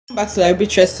Back to library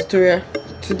dress tutorial.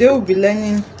 Today we'll be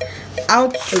learning how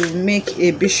to make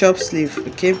a bishop sleeve.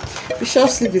 Okay, bishop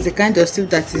sleeve is a kind of sleeve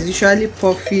that is usually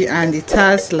puffy and it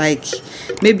has like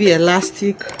maybe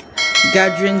elastic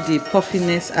gathering the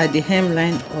puffiness at the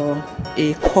hemline or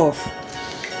a cuff.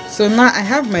 So now I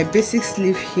have my basic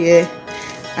sleeve here,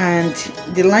 and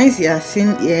the lines you are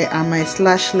seeing here are my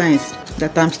slash lines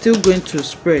that I'm still going to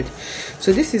spread.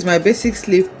 So this is my basic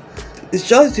sleeve. It's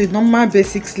just the normal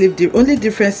basic sleeve. The only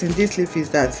difference in this sleeve is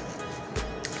that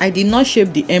I did not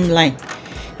shape the hem line.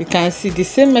 You can see the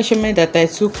same measurement that I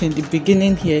took in the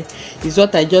beginning here is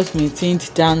what I just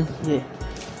maintained down here.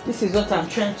 This is what I'm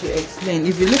trying to explain.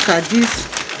 If you look at this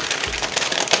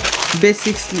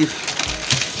basic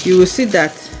sleeve, you will see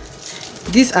that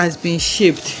this has been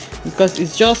shaped because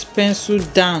it's just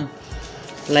penciled down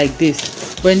like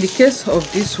this. But in the case of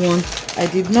this one,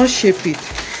 I did not shape it.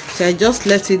 So I just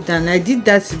let it down. I did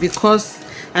that because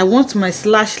I want my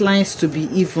slash lines to be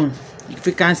even. If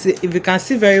you can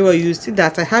see very well, you see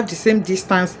that I have the same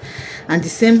distance and the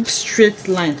same straight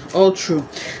line all through.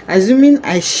 Assuming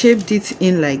I shaped it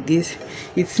in like this,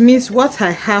 it means what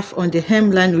I have on the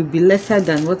hemline will be lesser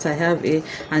than what I have here,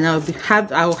 and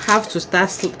I'll have to start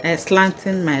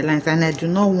slanting my lines, and I do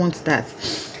not want that.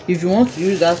 If you want to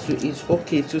use that too, it's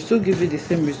okay to still give you the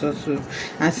same result. So,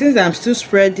 and since I'm still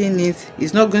spreading it,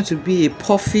 it's not going to be a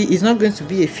puffy, it's not going to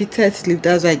be a fitted sleeve.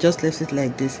 That's why I just left it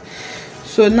like this.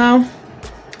 So now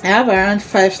I have around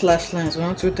 5 slash lines.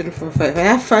 1 2 3 4 5. I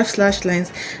have 5 slash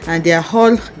lines, and they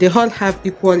all have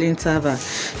equal interval.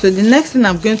 So the next thing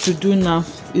I'm going to do now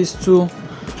is to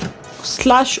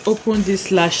slash open these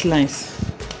slash lines,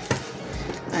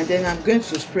 and then I'm going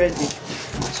to spread it.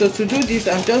 So to do this,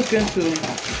 I'm just going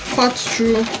to cut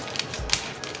through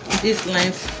these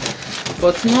lines,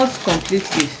 but not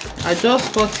completely. I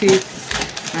just cut it,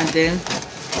 and then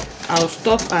I'll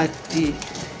stop at the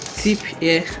tip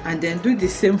here, and then do the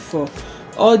same for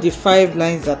all the 5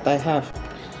 lines that I have.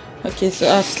 Okay, so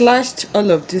I've slashed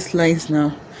all of these lines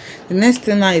now. The next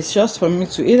thing now is just for me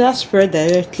to either spread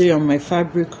directly on my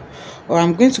fabric, or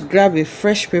I'm going to grab a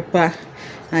fresh paper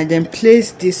and then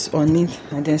place this on it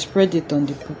and then spread it on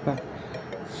the paper.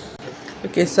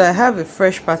 Okay, so I have a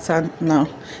fresh pattern now.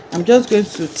 I'm just going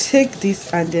to take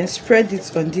this and then spread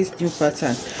it on this new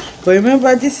pattern. But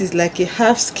remember, this is like a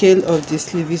half scale of the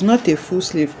sleeve, it's not a full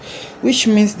sleeve, which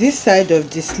means this side of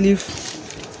the sleeve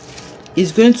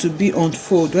is going to be on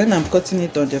fold when I'm cutting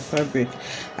it on the fabric,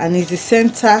 and it's the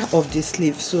center of the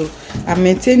sleeve. So I'm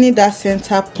maintaining that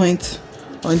center point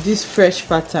on this fresh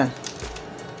pattern.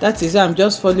 That is why I'm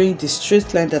just following the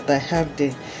straight line that I have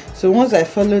there. So once I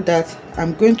follow that,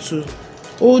 I'm going to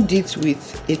hold it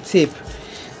with a tape.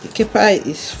 The paper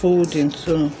is folding,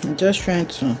 so I'm just trying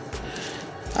to,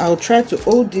 I'll try to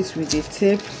hold this with a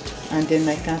tape, and then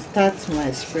I can start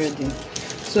my spreading.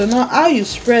 So now how you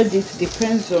spread it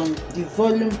depends on the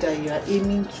volume that you are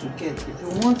aiming to get. If you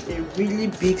want a really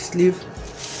big sleeve,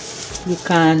 you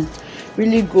can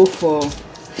really go for,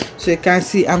 so you can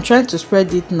see I'm trying to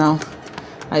spread it now,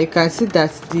 and you can see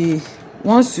that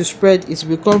once you spread, it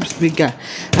becomes bigger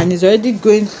and it's already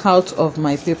going out of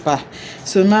my paper.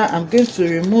 So now I'm going to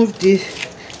remove this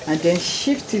and then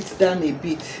shift it down a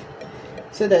bit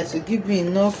so that it will give me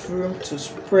enough room to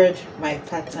spread my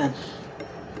pattern.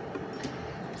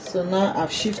 So now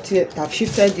I've shifted it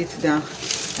down,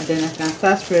 and then I can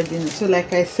start spreading it. So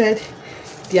like I said,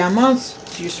 the amount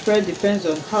you spread depends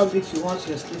on how big you want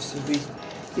your sleeves to be.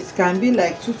 It can be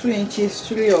like 2 inches,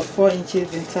 3 or 4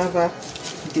 inches interval,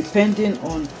 depending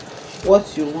on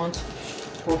what you want.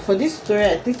 But for this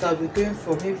tutorial, I think I'll be going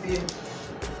for maybe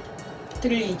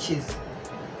 3 inches.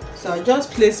 So I'll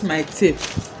just place my tape.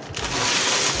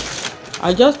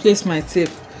 I'll just place my tape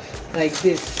like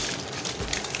this.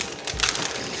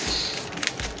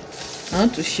 I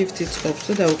want to shift it up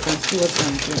so that we can see what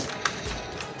I'm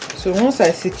doing. So once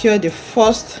I secure the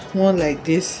first one like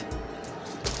this,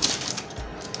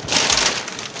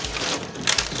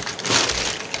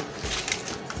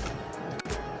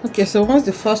 okay, so once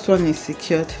the first one is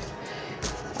secured,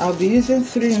 I'll be using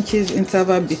 3 inches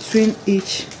interval between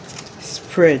each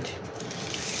spread.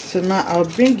 So now I'll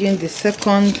bring in the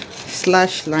second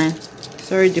slash line.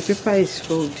 Sorry, the paper is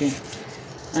folding.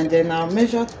 And then I'll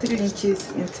measure 3 inches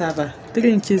interval,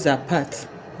 3 inches apart.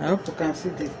 I hope you can see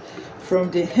this, from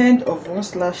the end of one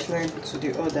slash line to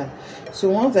the other. So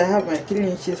once I have my 3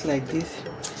 inches like this,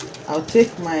 I'll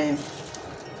take my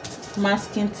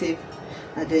masking tape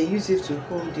and then use it to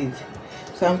hold it.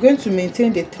 So I'm going to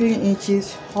maintain the 3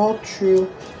 inches all through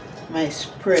my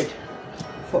spread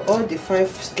for all the 5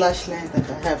 slash lines that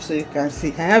I have. So you can see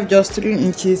I have just 3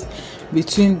 inches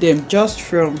between them, just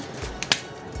from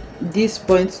this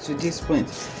point to this point,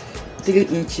 3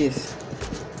 inches.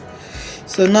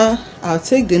 So now I'll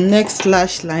take the next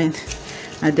slash line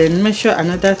and then measure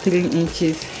another 3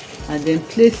 inches and then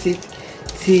place it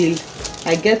till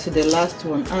I get to the last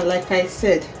one. And like I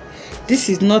said, this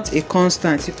is not a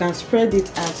constant. You can spread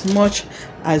it as much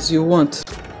as you want.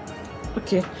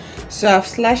 Okay, so I've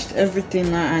slashed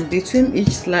everything now, and between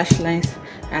each slash lines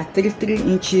are 3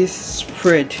 inches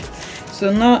spread.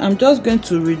 So now I'm just going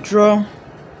to redraw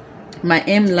my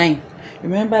hem line.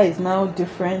 Remember, it's now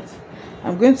different.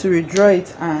 I'm going to redraw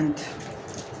it and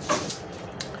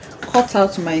cut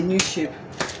out my new shape.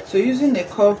 So using a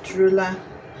curved ruler,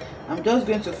 I'm just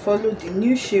going to follow the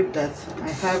new shape that I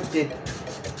have there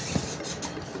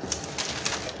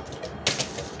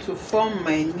to form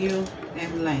my new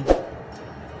hemline.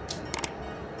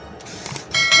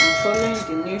 I'm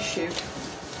following the new shape,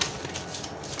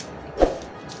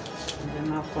 and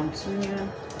then I'll continue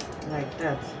like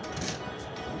that.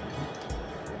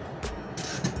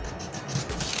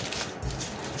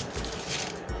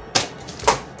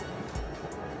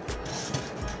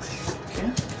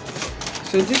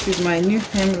 So this is my new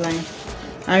hemline.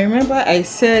 And remember, I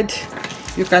said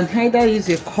you can either use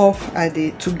a cuff at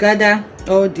the to gather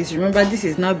all this. Remember, this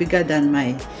is now bigger than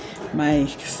my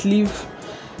sleeve,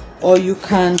 or you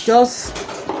can just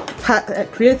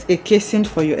create a casing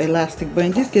for your elastic, but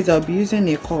in this case I'll be using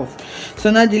a cuff.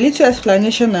 So now the little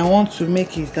explanation I want to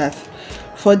make is that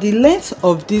for the length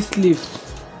of this sleeve,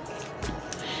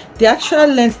 the actual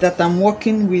length that I'm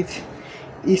working with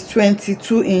is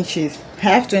 22 inches. I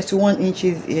have 21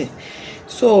 inches here.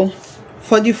 So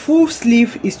for the full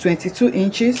sleeve is 22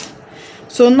 inches.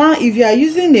 So now if you are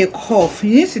using a cuff,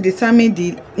 you need to determine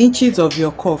the inches of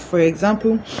your cuff. For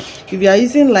example, if you are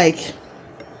using like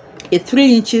a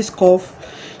 3 inches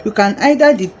cuff, you can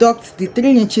either deduct the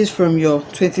 3 inches from your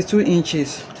 22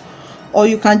 inches, or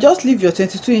you can just leave your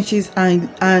 22 inches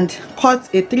and cut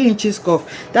a 3 inches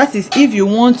cuff. That is if you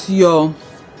want your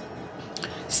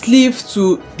sleeve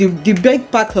to the big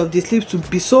part of the sleeve to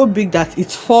be so big that it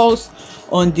falls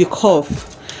on the cuff.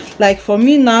 Like for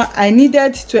me now, I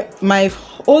needed my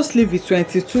whole sleeve is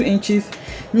 22 inches.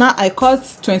 Now I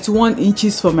cut 21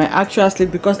 inches for my actual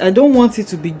sleeve because I don't want it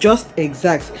to be just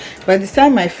exact. By the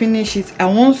time I finish it, I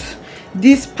want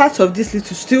this part of this sleeve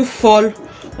to still fall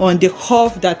on the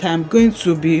cuff that I'm going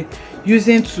to be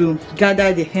using to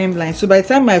gather the hemline. So by the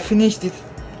time I finish this,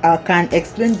 I can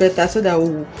explain better so that we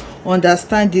will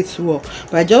understand it well.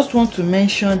 But I just want to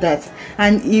mention that.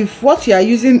 And if what you are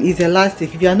using is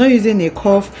elastic, if you are not using a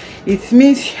cuff, it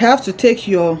means you have to take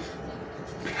your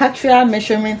actual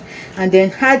measurement and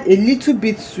then add a little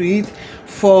bit to it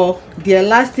for the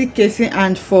elastic casing,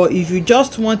 and for if you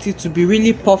just want it to be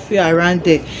really puffy around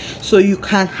there, so you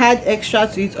can add extra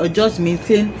to it or just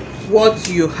maintain what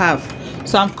you have.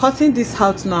 So I'm cutting this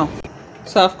out now.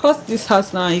 So I've cut this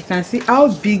out now, and you can see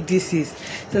how big this is.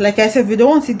 So like I said, if you don't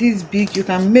want it this big, you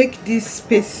can make this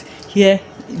space here,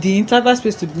 the interval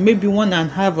space, to be maybe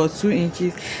 1.5 or 2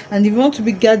 inches. And if you want to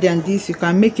be bigger than this, you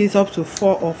can make it up to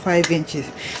 4 or 5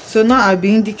 inches. So now I'll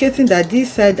be indicating that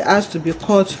this side has to be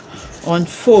cut on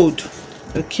fold.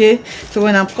 Okay, so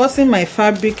when I'm cutting my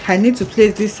fabric, I need to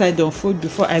place this side on fold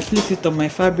before I place it on my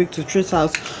fabric to trace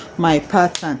out my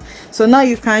pattern. So now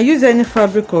you can use any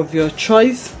fabric of your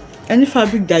choice, any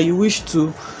fabric that you wish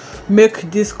to make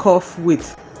this cuff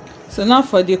with. So now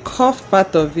for the cuff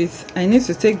part of it, I need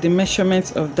to take the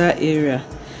measurements of that area.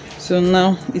 So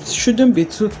now it shouldn't be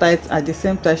too tight, at the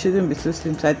same time shouldn't be too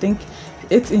slim. So I think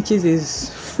 8 inches is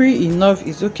free enough,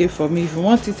 is okay for me. If you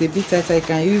want it a bit tighter, I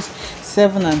can use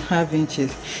 7.5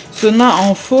 inches. So now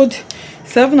unfold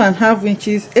 7.5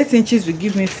 inches. 8 inches will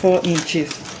give me 4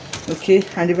 inches. Okay,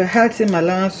 and if I had same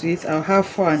allowance to it, I'll have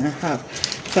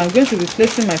 4.5. So I'm going to be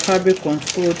placing my fabric on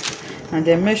fold and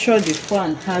then measure the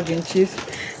 4.5 inches,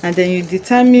 and then you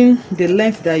determine the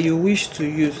length that you wish to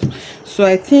use. So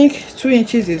I think 2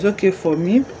 inches is okay for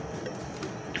me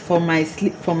for my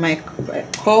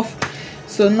cuff.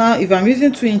 So now if I'm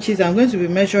using 2 inches, I'm going to be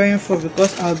measuring 4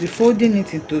 because I'll be folding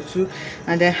it into 2,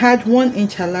 and then add 1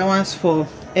 inch allowance for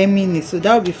hemming it, so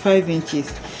that will be 5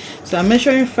 inches. So I'm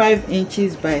measuring 5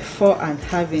 inches by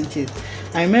 4.5 inches.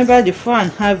 I remember the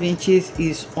 4.5 inches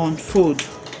is on fold.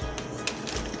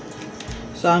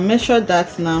 So I'll measure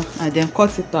that now and then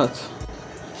cut it out.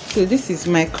 So this is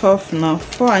my cuff now,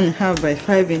 4.5 by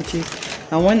 5 inches,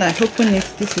 and when I open it,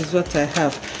 this is what I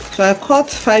have. So I cut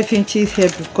 5 inches here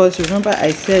because remember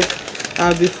I said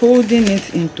I'll be folding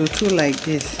it into 2 like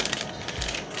this.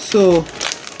 So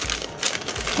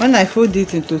when I fold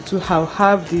it into 2, I'll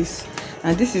have this,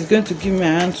 and this is going to give me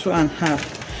around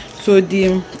 2.5. So the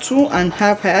 2.5,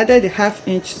 I added a ½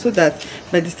 inch so that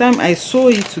by the time I sew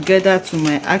it together to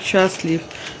my actual sleeve,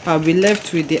 I'll be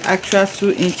left with the actual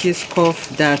 2 inches cuff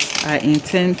that I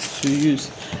intend to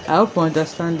use. I hope you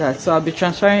understand that. So I'll be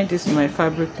transferring this to my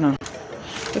fabric now.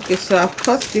 Okay, so I've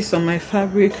cut this on my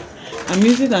fabric. I'm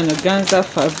using an organza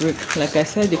fabric. Like I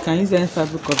said, you can use any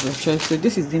fabric of your choice. So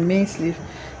this is the main sleeve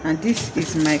and this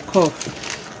is my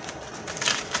cuff.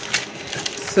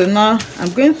 So now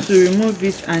I'm going to remove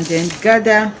it and then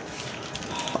gather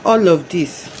all of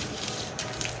this,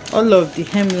 all of the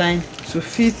hemline to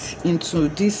fit into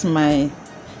this my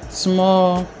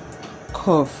small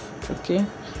cuff.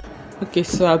 Okay,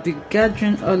 so I'll be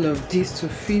gathering all of this to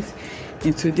fit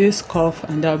into this cuff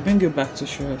and I'll bring it back to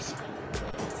show us.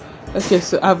 Okay,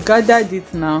 so I've gathered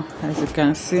it now, as you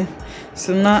can see.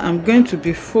 So now I'm going to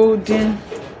be folding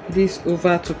this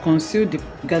over to conceal the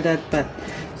gathered part.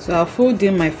 So I'll fold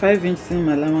in my 5-inch seam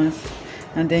allowance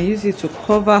and then use it to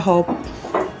cover up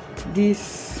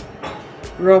these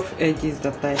rough edges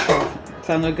that I have. It's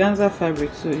an organza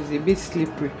fabric, so it's a bit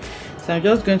slippery. So I'm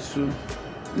just going to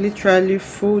literally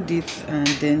fold it and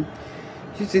then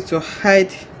use it to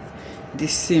hide the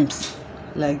seams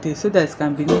like this so that it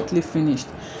can be neatly finished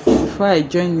before I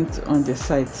join it on the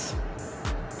sides.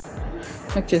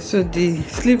 Okay, so the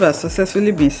sleeve has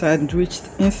successfully been sandwiched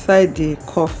inside the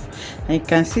cuff and you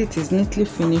can see it is neatly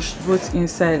finished both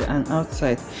inside and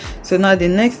outside. So now the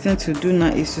next thing to do now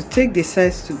is to take the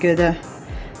sides together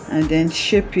and then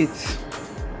shape it.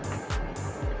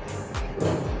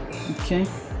 Okay,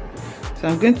 so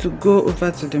I'm going to go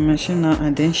over to the machine now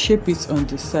and then shape it on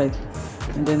the side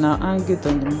and then I'll hang it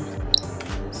on the.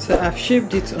 So I've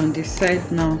shaped it on the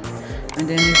side now and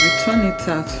then if we turn it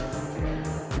out,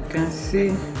 you can see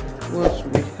what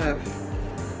we have.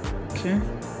 Okay,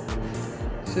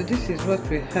 so this is what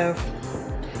we have.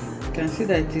 You can see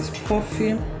that it is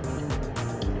puffy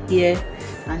here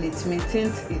and it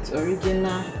maintains its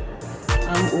original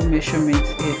armhole measurement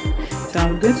here. So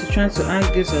I'm going to try to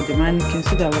hang this on the mannequin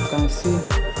so that we can see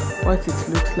what it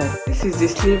looks like. This is the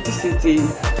sleeve, this is the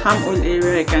armhole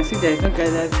area. You can see there is no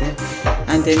gathers there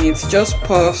and then it just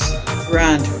puffs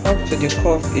round up to the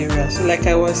cuff area. So like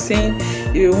I was saying,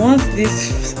 if you want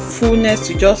this fullness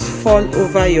to just fall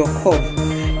over your cuff,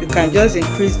 you can just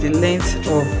increase the length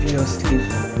of your sleeve.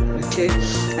 Okay,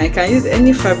 and you can use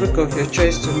any fabric of your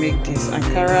choice to make this,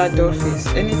 Ankara, doll face,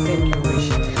 anything you wish.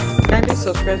 Kindly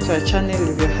subscribe to our channel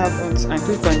if you haven't and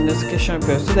click on the notification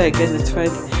bell so that you get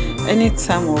notified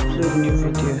anytime I upload new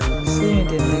video. See you in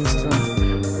the next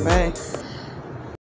one. Bye.